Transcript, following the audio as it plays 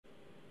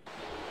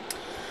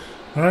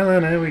Right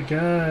then, here we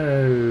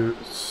go.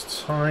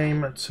 It's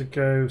time to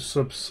go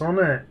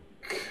subsonic.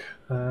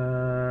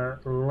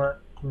 Let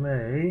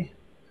me...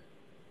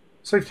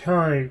 Safety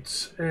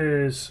height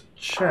is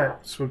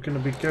checked. We're going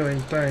to be going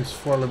down to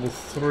flight level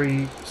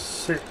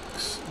 360.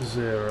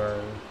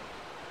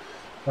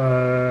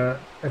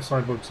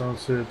 SI bugs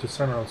answered,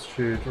 descent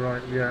altitude,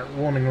 right, yeah,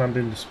 warning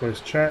landing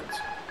displays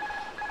checked.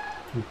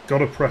 We've got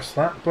to press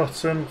that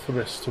button for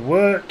this to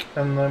work,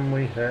 and then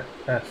we hit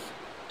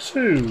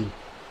F2.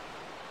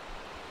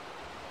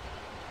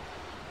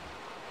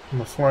 And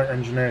the flight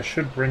engineer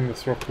should bring the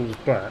throttles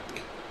back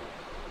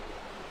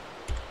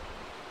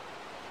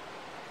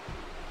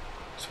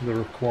to the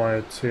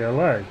required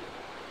TLA.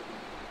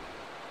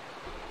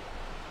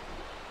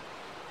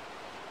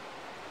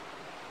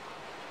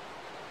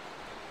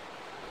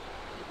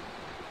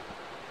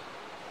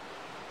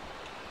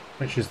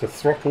 Which is the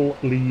throttle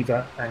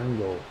lever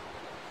angle.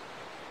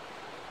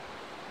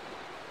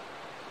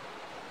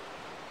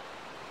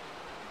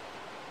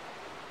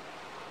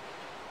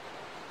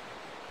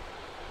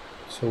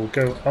 So we'll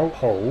go Alt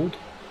Hold.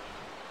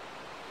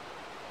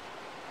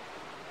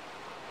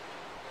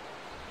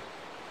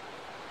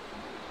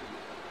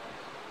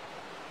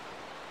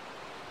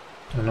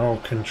 And I'll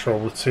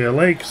control the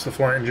TLA because the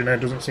flight engineer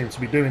doesn't seem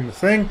to be doing the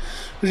thing.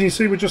 As you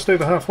see, we're just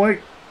over halfway.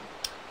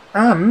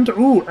 And,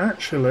 oh,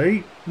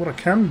 actually, what I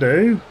can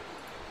do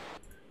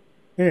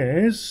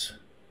is...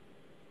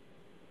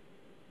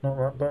 Not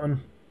that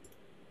button.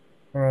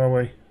 Where are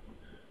we?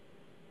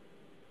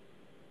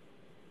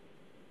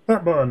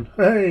 That button.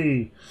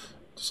 Hey!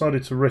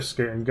 Decided to risk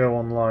it and go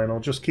online. I'll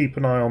just keep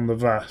an eye on the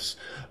VAS.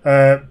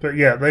 But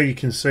yeah, there you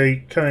can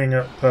see, coming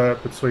up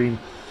between...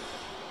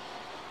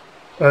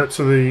 to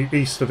the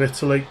east of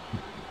Italy.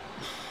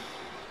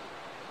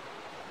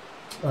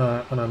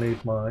 And I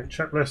need my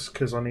checklist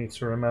because I need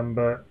to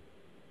remember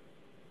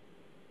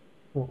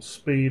what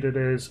speed it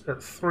is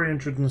at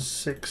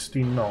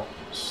 360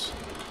 knots.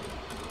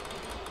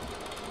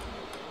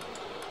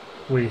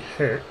 We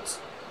hit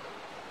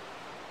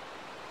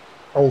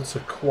Alt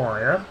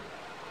Acquire,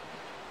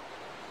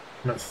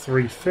 and at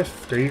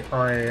 350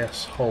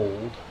 IAS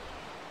hold.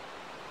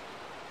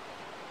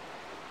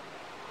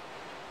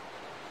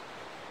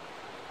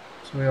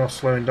 So we are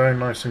slowing down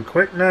nice and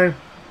quick now.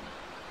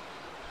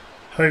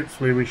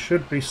 Hopefully we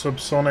should be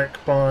subsonic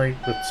by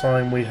the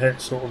time we hit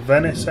sort of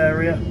Venice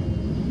area.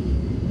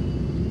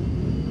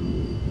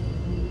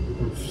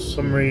 And for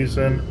some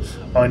reason,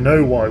 I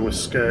know why we're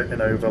skirting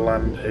over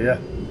land here.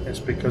 It's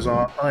because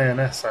our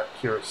INS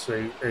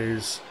accuracy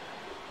is...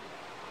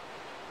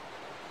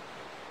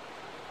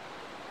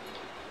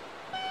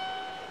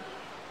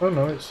 Oh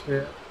no, it's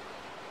here.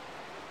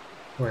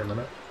 Wait a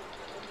minute.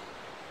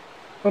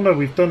 Oh no,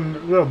 we've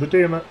done... Well, the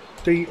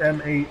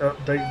DME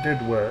update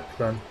did work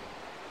then.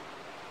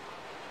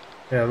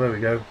 Yeah, there we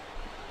go.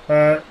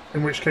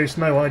 In which case,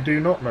 no, I do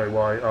not know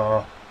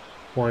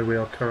why we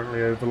are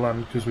currently over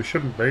land, because we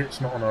shouldn't be. It's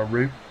not on our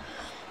route.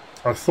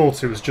 I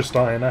thought it was just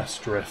INS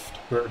drift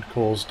that had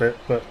caused it,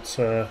 but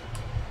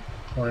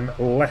I'm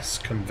less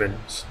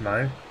convinced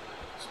now.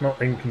 It's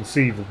not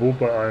inconceivable,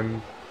 but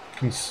I'm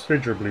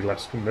considerably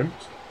less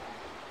convinced.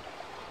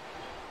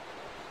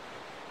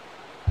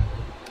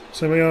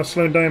 So we are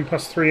slowing down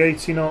past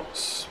 380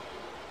 knots.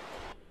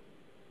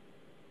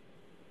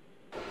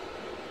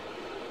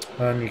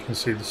 And you can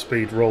see the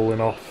speed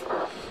rolling off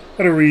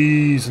at a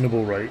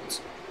reasonable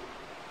rate.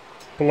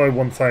 Below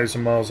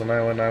 1,000 miles an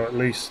hour now at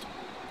least.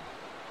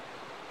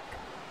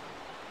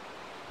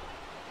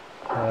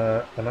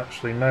 And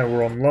actually now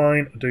we're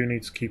online, I do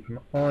need to keep an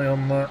eye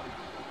on that.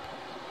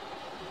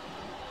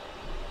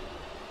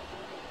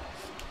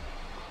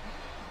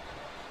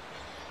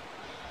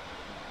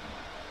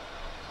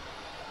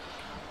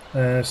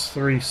 There's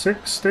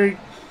 360.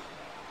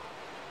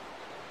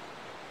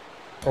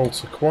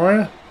 Alt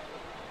Acquire.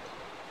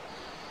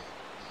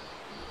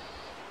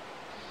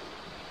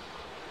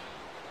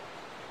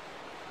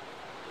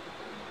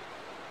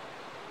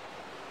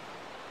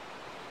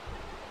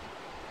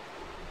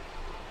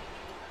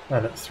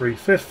 And at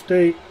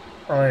 350,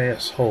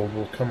 IAS hold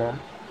will come on.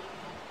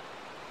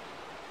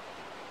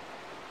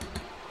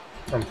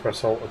 And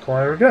press Alt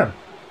Acquire again.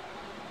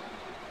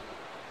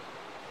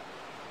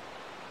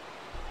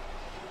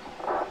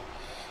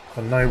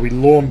 And now we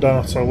lawn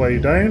dart our way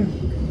down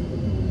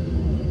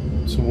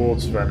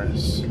towards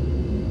Venice.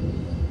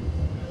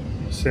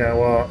 See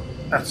how our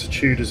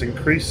attitude has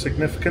increased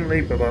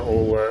significantly, but that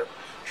will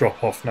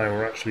drop off now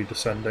we're actually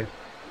descending.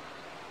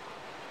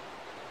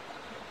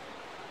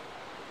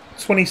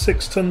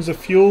 26 tons of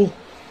fuel,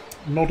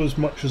 not as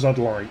much as I'd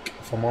like,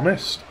 if I'm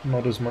honest,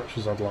 not as much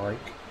as I'd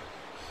like.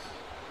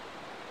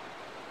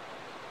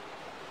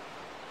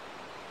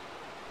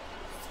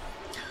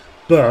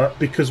 But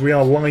because we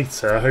are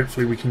lighter,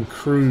 hopefully we can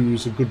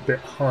cruise a good bit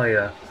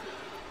higher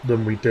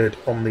than we did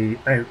on the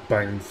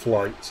outbound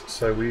flight,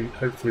 so we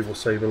hopefully will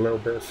save a little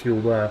bit of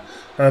fuel there.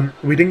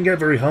 We didn't get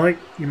very high.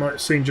 You might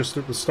have seen just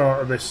at the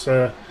start of this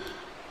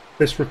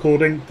this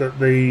recording that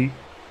the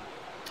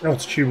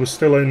Altitude was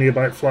still only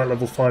about flight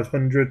level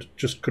 500,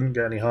 just couldn't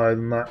get any higher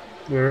than that.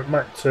 We're at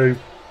Mach 2,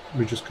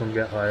 we just couldn't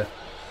get higher.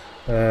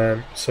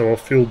 So our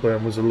fuel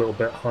burn was a little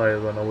bit higher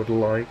than I would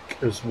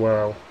like as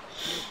well.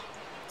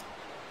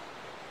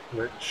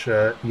 Which,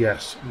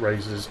 yes,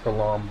 raises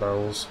alarm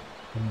bells.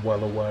 I'm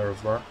well aware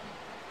of that.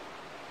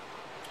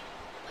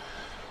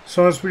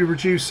 So as we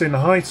reduce in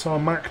height, our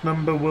Mach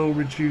number will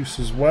reduce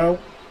as well.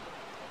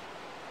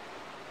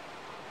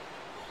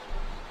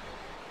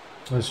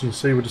 As you can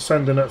see, we're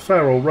descending at a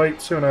fair old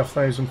rate,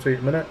 2,500 feet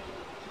a minute.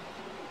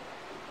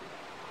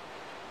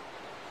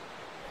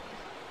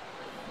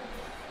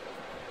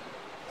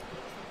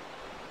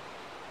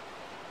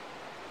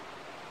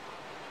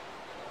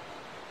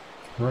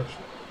 Right.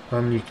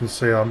 And you can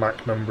see our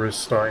Mach number is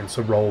starting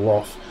to roll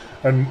off.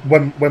 And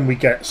when we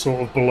get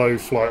sort of below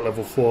flight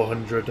level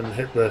 400 and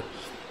hit the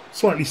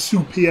slightly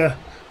soupier,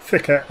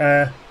 thicker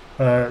air,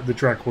 the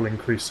drag will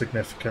increase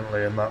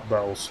significantly, and that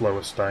will slow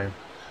us down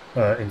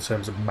in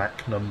terms of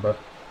Mach number.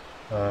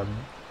 But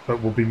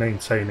we'll be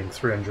maintaining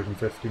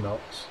 350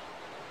 knots.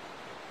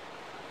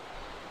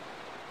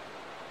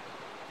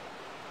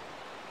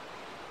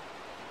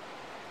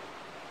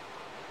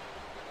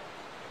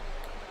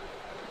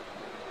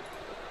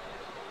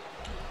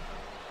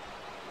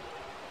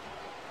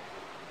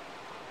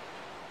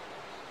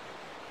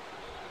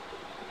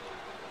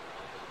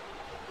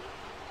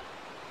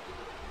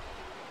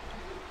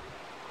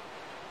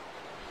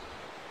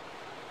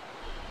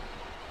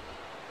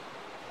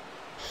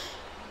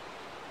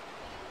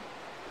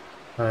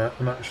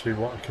 And actually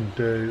what I can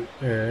do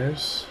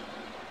is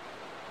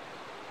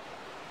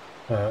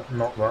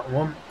not that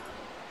one.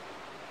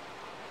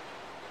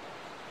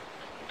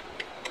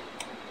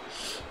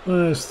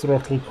 There's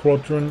throttle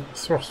quadrant,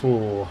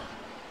 throttle.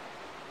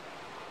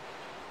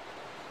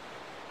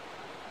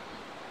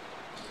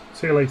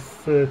 TLA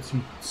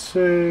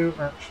 32,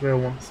 actually I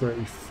want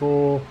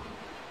 34.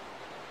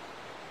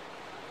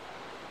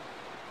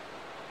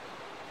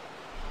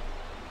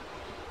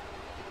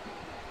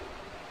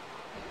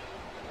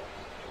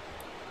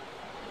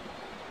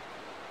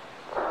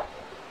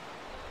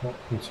 Not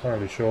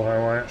entirely sure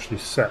how I actually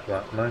set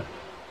that now.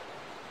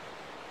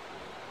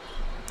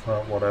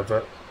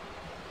 Whatever.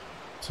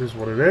 This is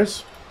what it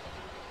is.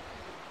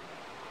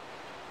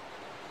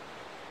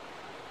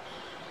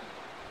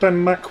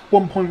 Then Mach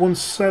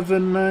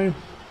 1.17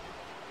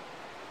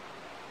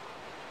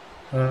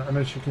 now. And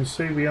as you can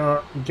see, we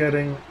are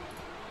getting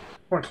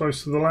quite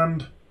close to the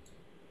land.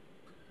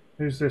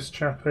 Who's this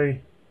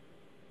chappie?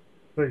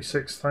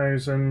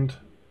 36,000.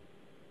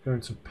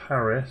 Going to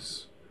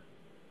Paris.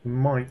 We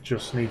might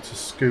just need to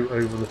scoot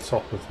over the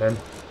top of him.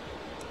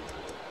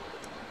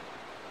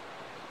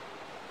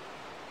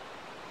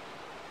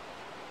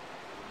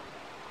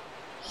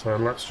 So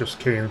let's just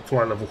key in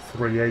flight level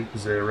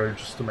 380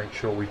 just to make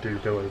sure we do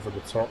go over the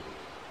top.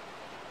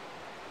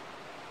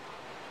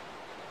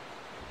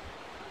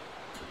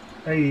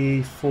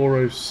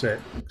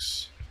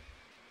 AE406.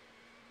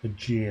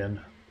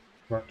 Aegean.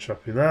 That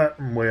chappie there.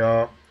 And we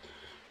are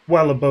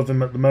well above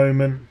him at the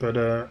moment, but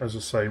as I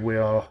say, we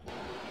are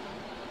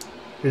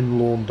in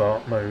lawn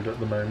dart mode at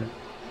the moment.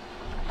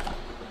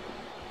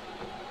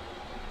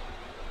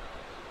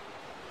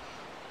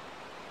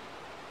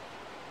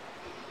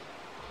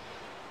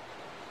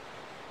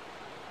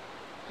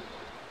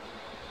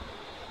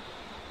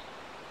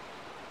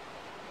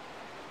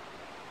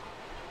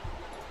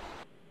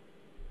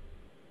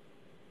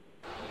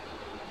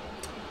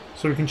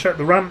 So we can check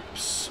the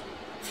ramps.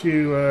 A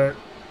few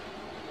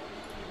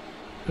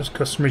just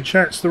customary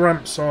checks. The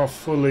ramps are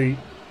fully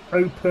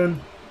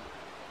open.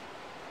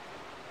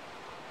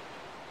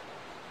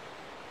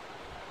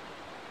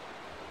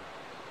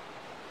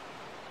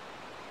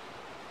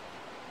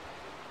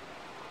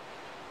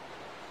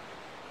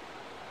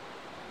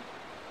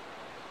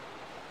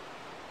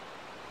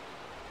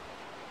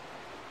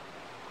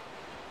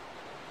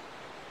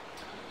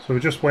 So we're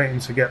just waiting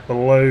to get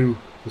below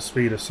the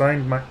speed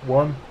assigned, Mach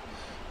 1.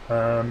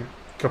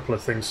 Couple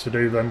of things to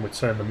do then. We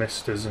turn the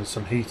misters and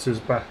some heaters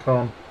back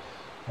on.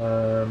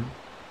 And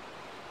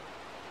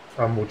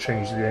we'll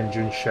change the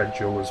engine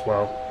schedule as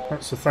well.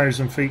 That's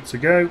 1,000 feet to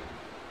go.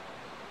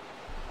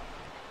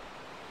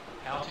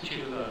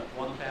 Altitude alert,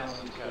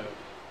 1,000 to go.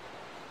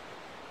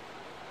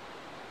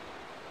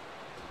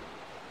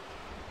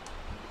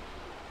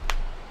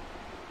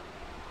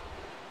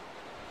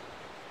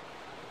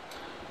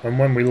 And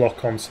when we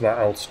lock onto that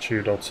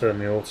altitude, I'll turn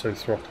the auto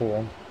throttle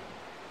on.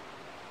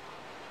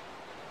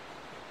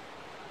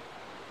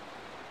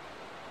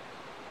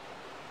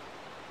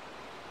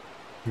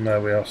 And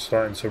there we are,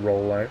 starting to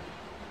roll out.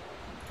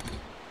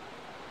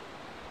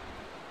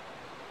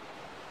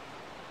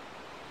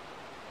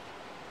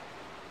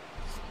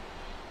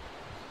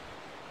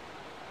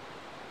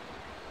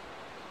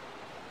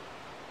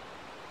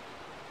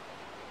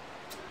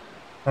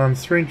 And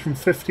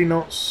 350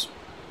 knots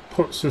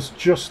puts us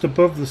just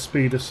above the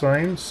speed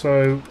assigned,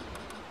 so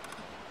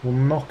we'll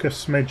knock a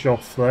smidge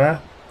off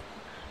there.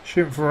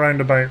 Shooting for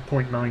around about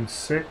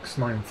 0.96,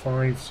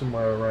 95,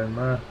 somewhere around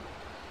there.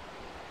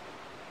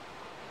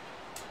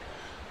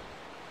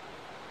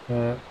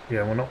 Yeah,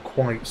 we're not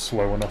quite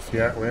slow enough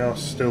yet. We are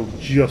still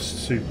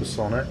just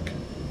supersonic.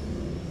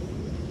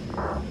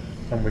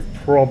 And we've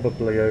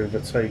probably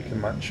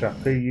overtaken that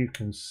chappie, you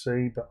can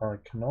see, but I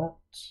cannot.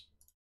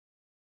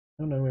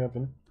 Oh no, we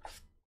haven't.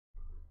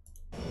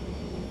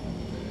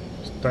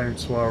 It's down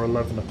to our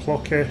 11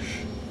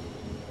 o'clock-ish.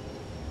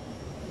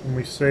 And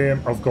we see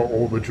him. I've got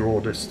all the draw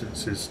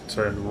distances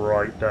turned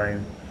right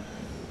down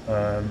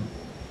to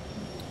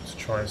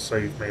try and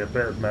save me a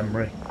bit of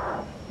memory.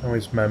 How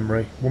is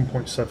memory?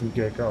 1.7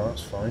 gig, oh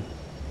that's fine.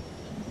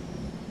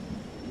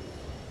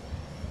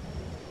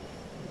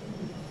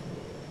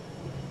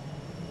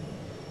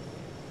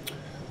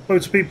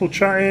 Loads of people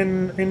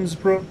chatting,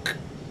 Innsbruck,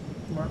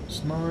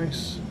 that's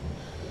nice.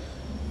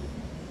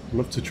 I'd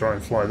love to try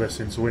and fly this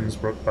into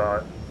Innsbruck,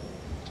 but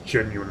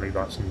genuinely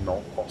that's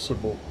not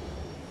possible.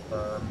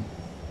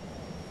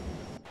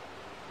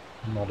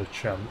 Not a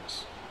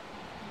chance.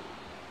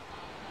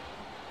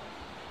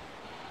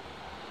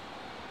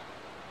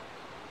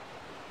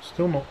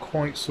 Still not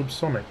quite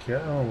subsonic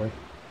yet, are we?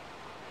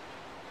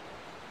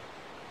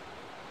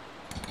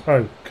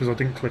 Oh, because I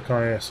didn't click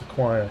IS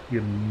acquire,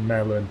 you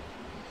melon.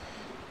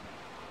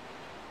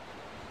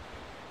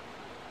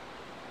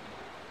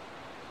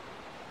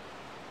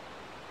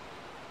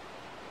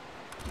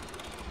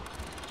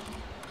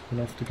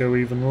 Gonna have to go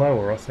even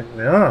lower, I think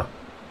they are.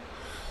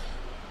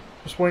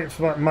 Just waiting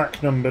for that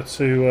Mach number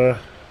to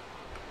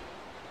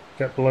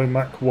get below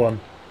Mach 1.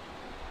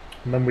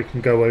 And then we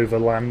can go over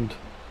land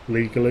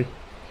legally.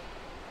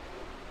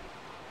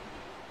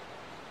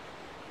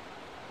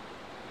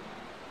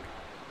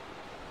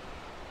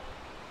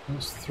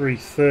 That's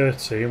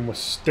 330 and we're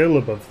still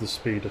above the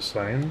speed of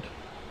sound.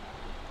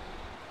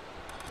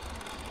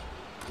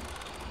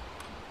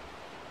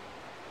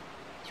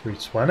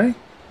 $320.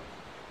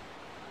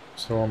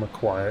 So on the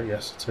quiet,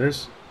 yes it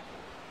is.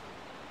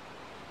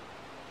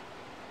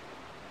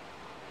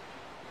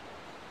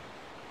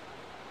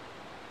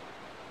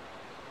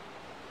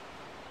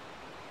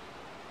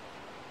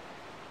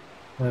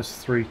 There's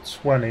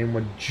 320 and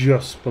we're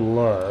just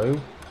below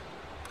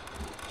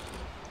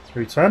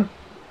 310.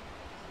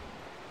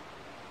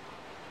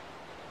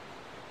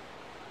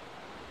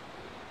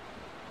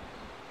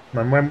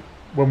 And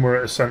when we're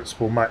at a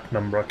sensible Mach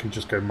number, I can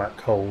just go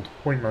Mach hold.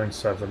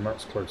 0.97,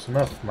 that's close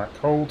enough. Mach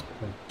hold.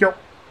 Go.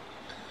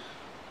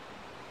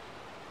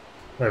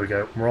 There we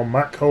go. We're on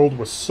Mach hold.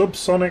 We're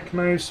subsonic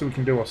now, so we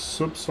can do our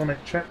subsonic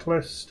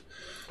checklist.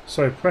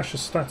 So pressure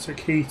static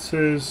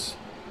heaters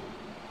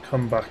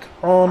come back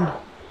on.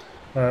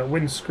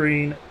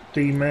 Windscreen,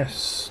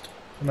 demist,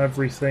 and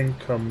everything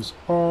comes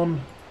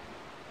on.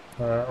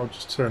 I'll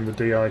just turn the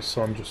de-ice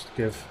on just to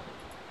give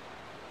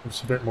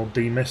us a bit more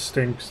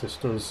demisting, because this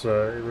does,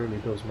 it really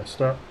does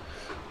mist up.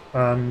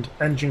 And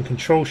engine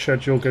control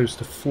schedule goes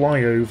to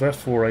flyover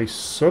for a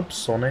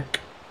subsonic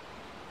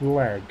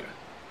leg.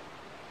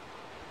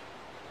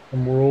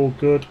 And we're all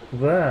good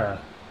there.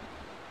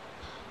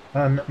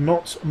 And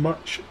not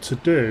much to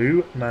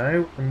do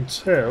now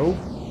until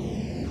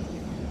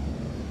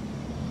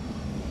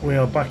we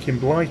are back in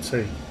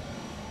Blighty.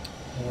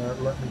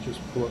 Let me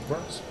just pull up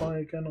that spy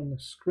again on the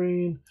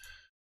screen.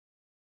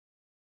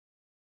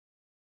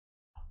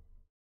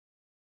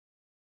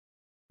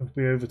 Have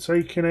we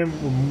overtaken him?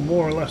 We're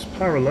more or less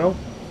parallel.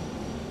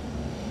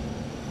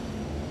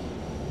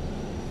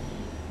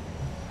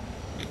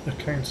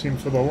 Accounting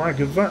for the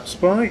lag of that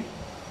spy,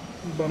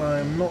 but I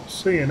am not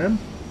seeing him.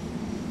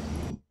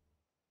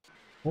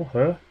 Or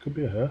her, could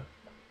be a her.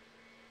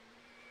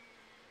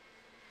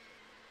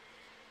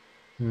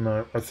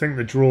 No, I think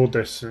the draw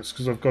distance,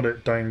 because I've got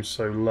it down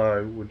so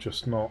low, we're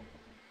just not...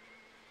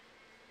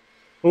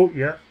 Oh,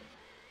 yeah.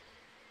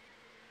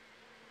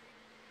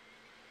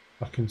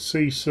 I can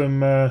see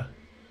some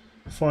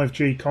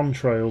 5G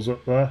contrails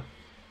up there.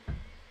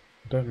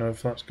 I don't know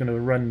if that's going to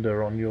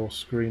render on your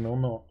screen or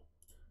not.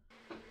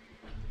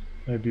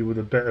 Maybe with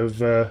a bit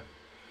of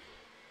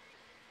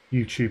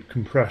YouTube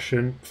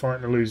compression,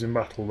 fighting a losing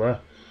battle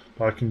there.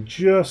 But I can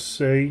just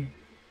see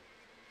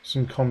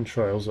some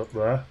contrails up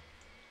there.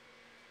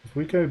 If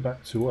we go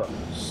back to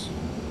us,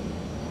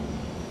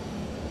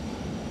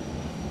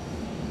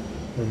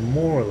 we're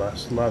more or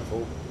less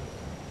level.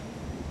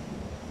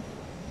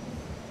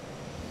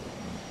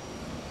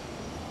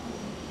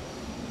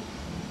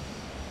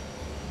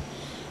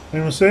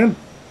 Anyone see him?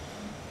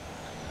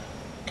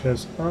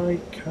 Because I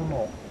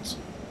cannot.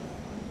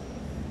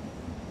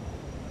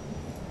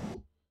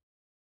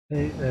 He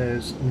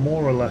is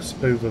more or less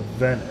over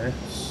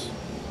Venice.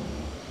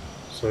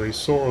 So he's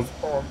sort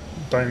of on,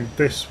 down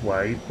this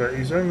way, but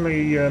he's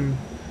only a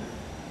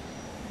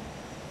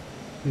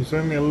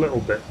little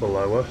bit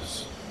below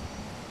us.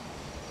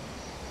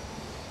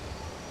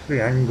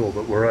 The angle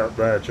that we're at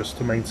there just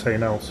to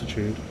maintain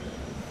altitude.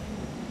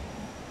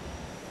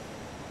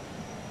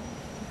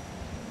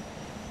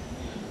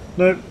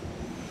 No,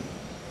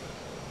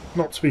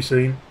 not to be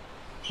seen.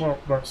 Well,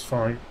 that's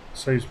fine.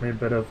 Saves me a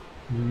bit of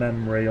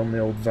memory on the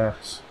old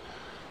VAS.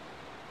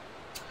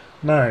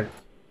 Now,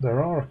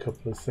 there are a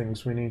couple of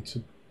things we need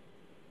to,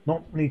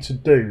 not need to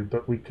do,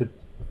 but we could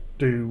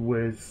do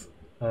with...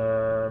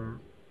 oh,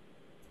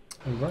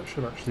 that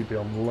should actually be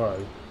on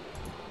low.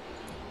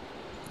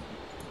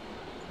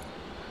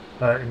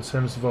 In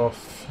terms of our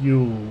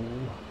fuel,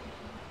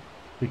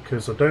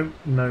 because I don't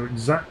know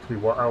exactly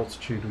what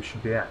altitude we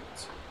should be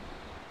at.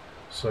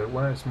 So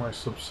where's my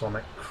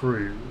subsonic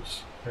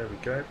cruise? There we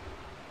go.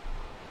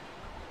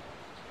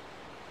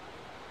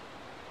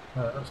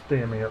 That's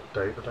DME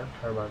update, I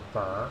don't care about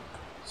that.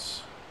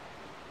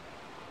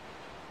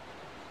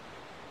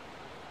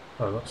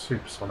 Oh, that's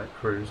supersonic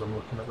cruise, I'm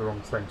looking at the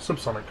wrong thing.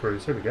 Subsonic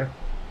cruise, here we go.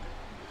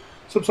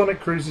 Subsonic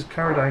cruise is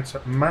carried out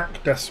at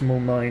Mach decimal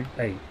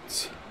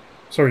 98.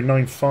 Sorry,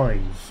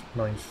 95.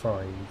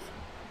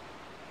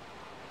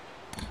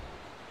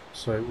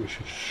 So we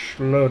should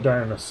slow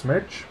down a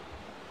smidge.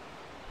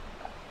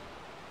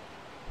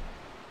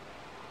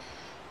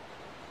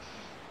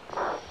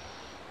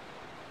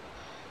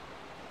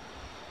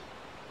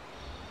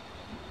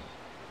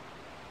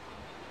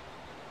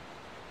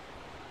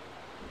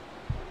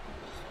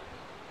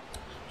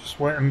 Just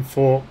waiting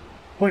for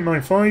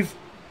 0.95.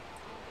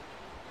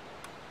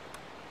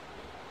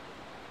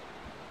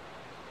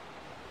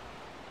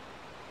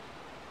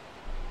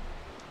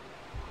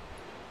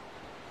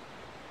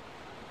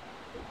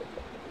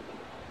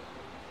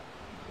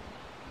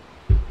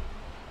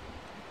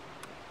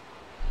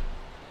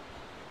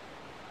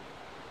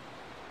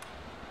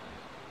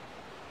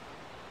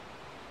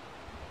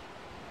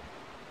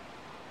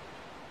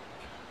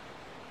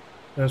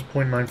 There's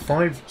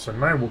 0.95, so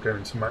now we'll go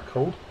into Mach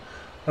hold.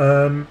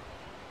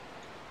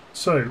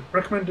 So,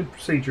 recommended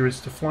procedure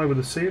is to fly with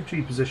a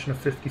CFG position of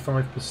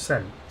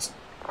 55%.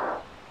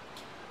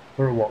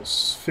 Or it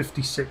was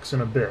 56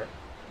 and a bit.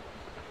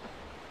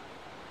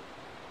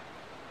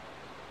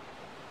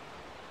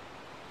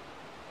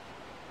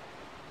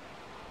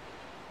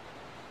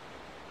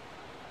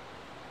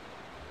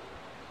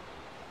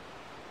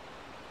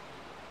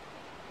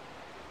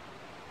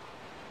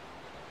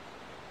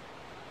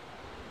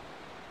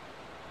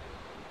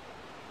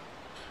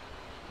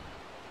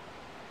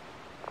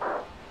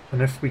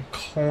 And if we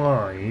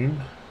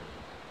climb,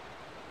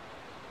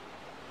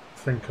 I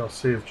think our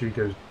CFG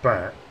goes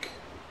back.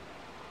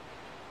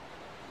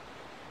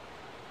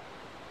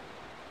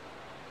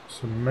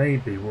 So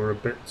maybe we're a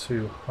bit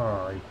too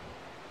high.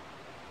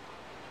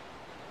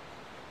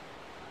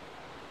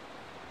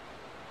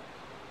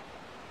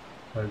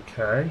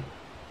 Okay.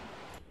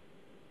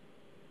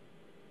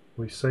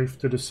 We safe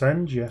to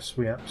descend? Yes,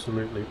 we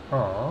absolutely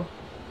are.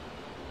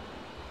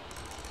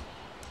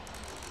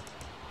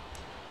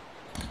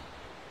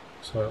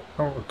 So,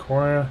 Alt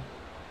require.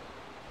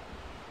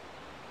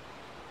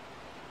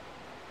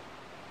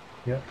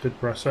 Yep, did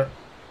press it.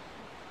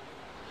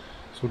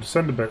 So we'll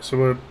descend a bit. So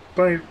we're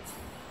about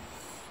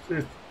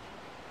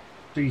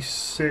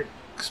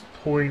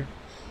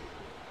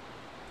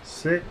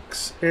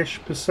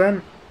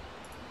 56.6-ish%.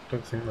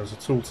 Don't think there's a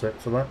tooltip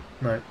for that.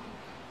 No.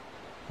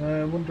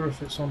 I wonder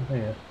if it's on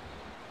here.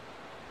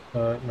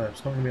 No,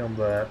 it's not going to be on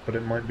there, but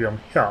it might be on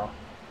here.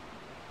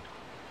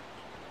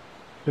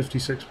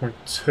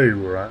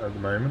 56.2 we're at the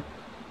moment.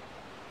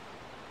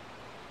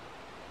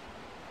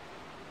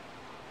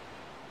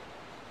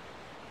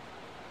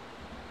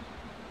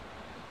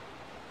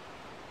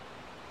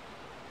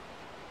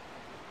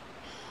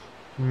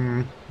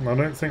 I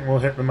don't think we'll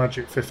hit the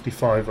magic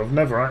 55. I've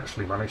never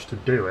actually managed to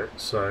do it,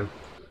 so...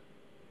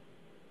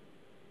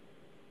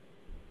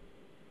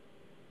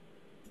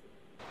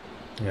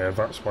 yeah,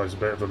 that's why it's a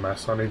bit of a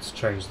mess. I need to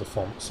change the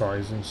font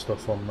size and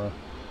stuff on there.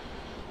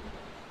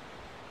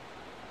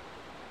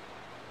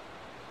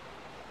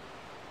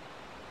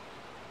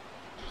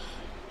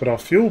 But our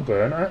fuel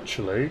burn,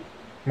 actually,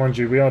 mind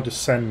you, we are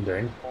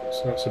descending,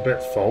 so that's a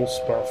bit false,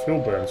 but our fuel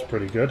burn's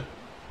pretty good.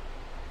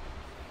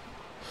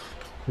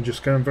 We're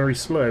just going very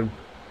slow.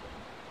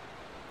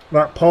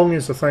 That pong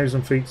is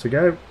 1,000 feet to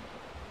go.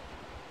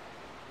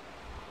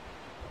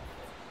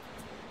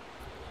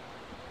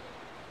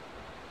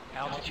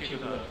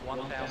 Altitude alert,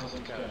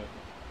 1,000 to go.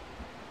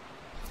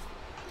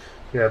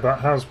 Yeah, that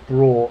has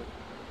brought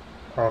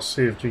our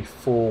CFG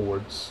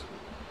forwards,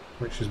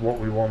 which is what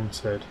we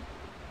wanted.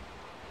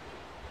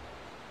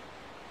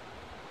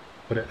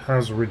 But it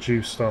has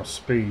reduced our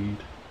speed.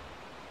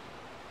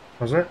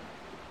 Has it?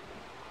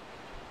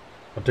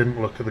 I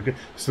didn't look at the...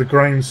 it's the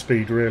ground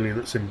speed really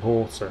that's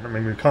important. I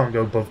mean, we can't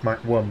go above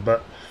Mach 1,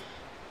 but...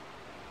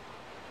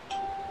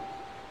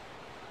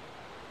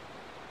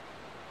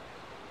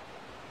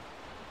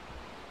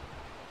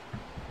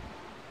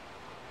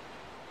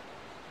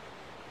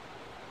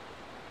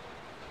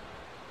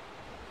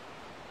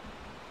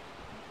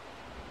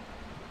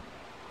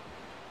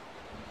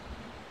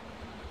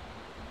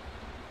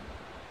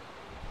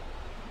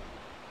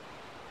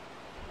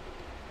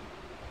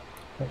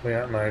 what are we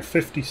at now?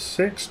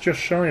 56, just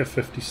shy of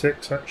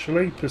 56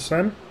 actually,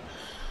 percent.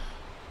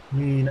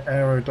 Mean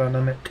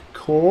aerodynamic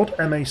chord,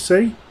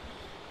 MAC.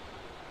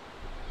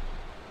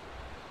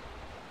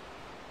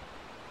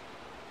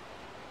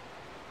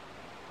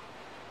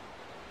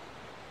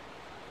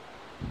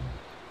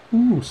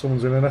 Ooh,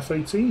 someone's in an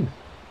F-18.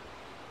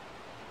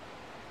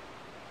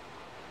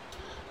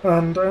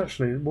 And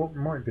actually, what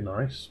might be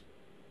nice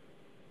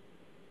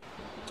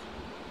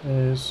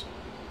is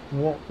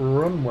what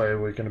runway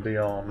we're going to be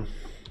on.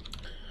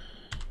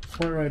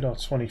 Flight radar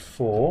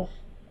 24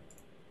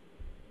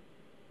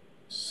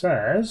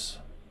 says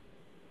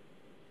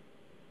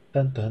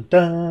dun dun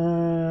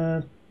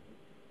dun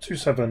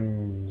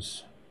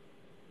 27s.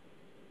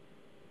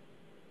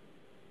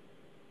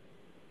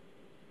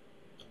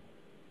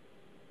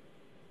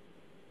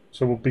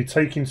 So we'll be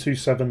taking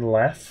 27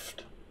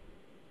 left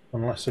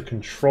unless a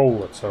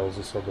controller tells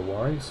us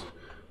otherwise.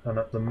 And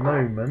at the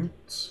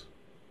moment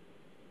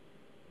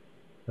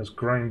there's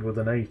ground with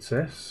an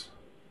ATIS.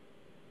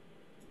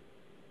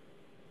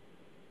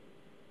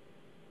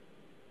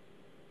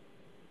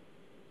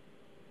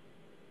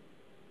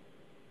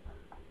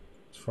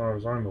 As far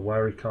as I'm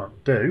aware, he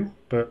can't do,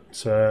 but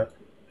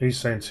he's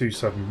saying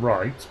 27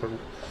 right, but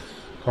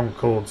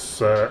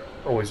Concorde's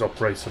always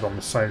operated on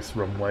the south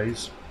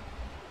runways.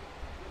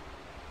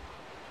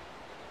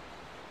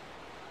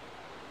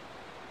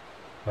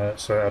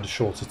 So it had a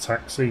shorter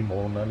taxi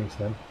more than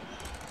anything.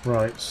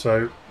 Right,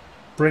 so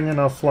bringing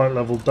our flight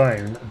level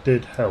down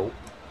did help.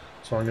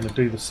 So I'm going to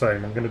do the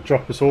same. I'm going to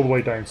drop us all the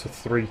way down to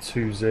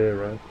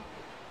 320.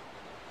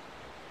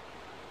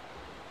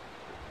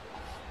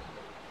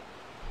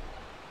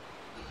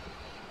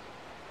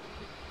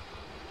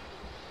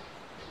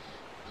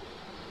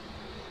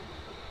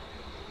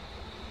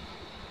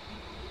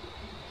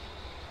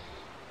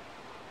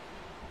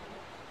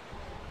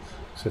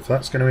 So if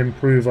that's going to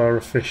improve our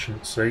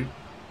efficiency,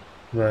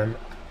 then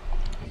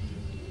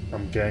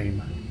I'm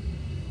game.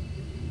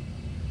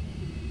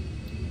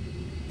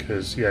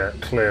 Because, yeah,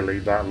 clearly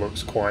that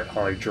looks quite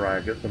high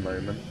drag at the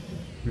moment.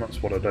 And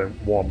that's what I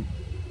don't want.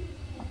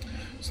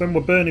 So then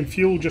we're burning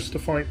fuel just to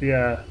fight the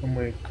air, and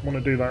we want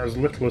to do that as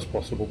little as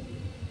possible.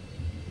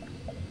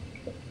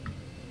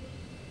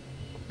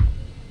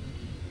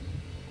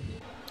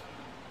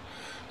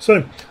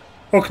 So,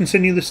 I'll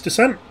continue this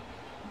descent.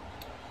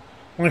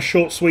 Nice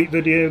short sweet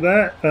video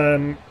there,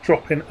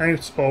 dropping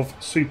out of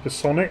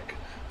supersonic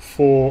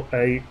for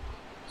a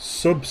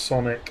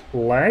subsonic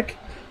leg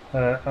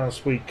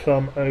as we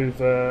come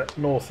over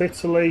North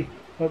Italy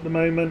at the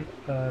moment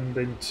and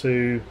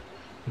into,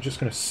 we're just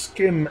going to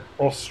skim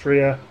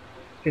Austria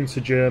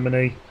into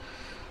Germany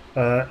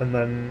and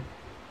then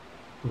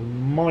we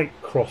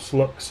might cross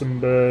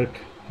Luxembourg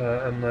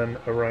and then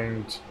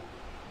around,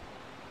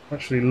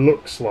 actually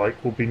looks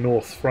like will be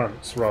North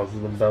France rather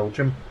than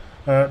Belgium.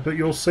 But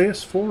you'll see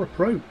us for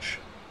approach.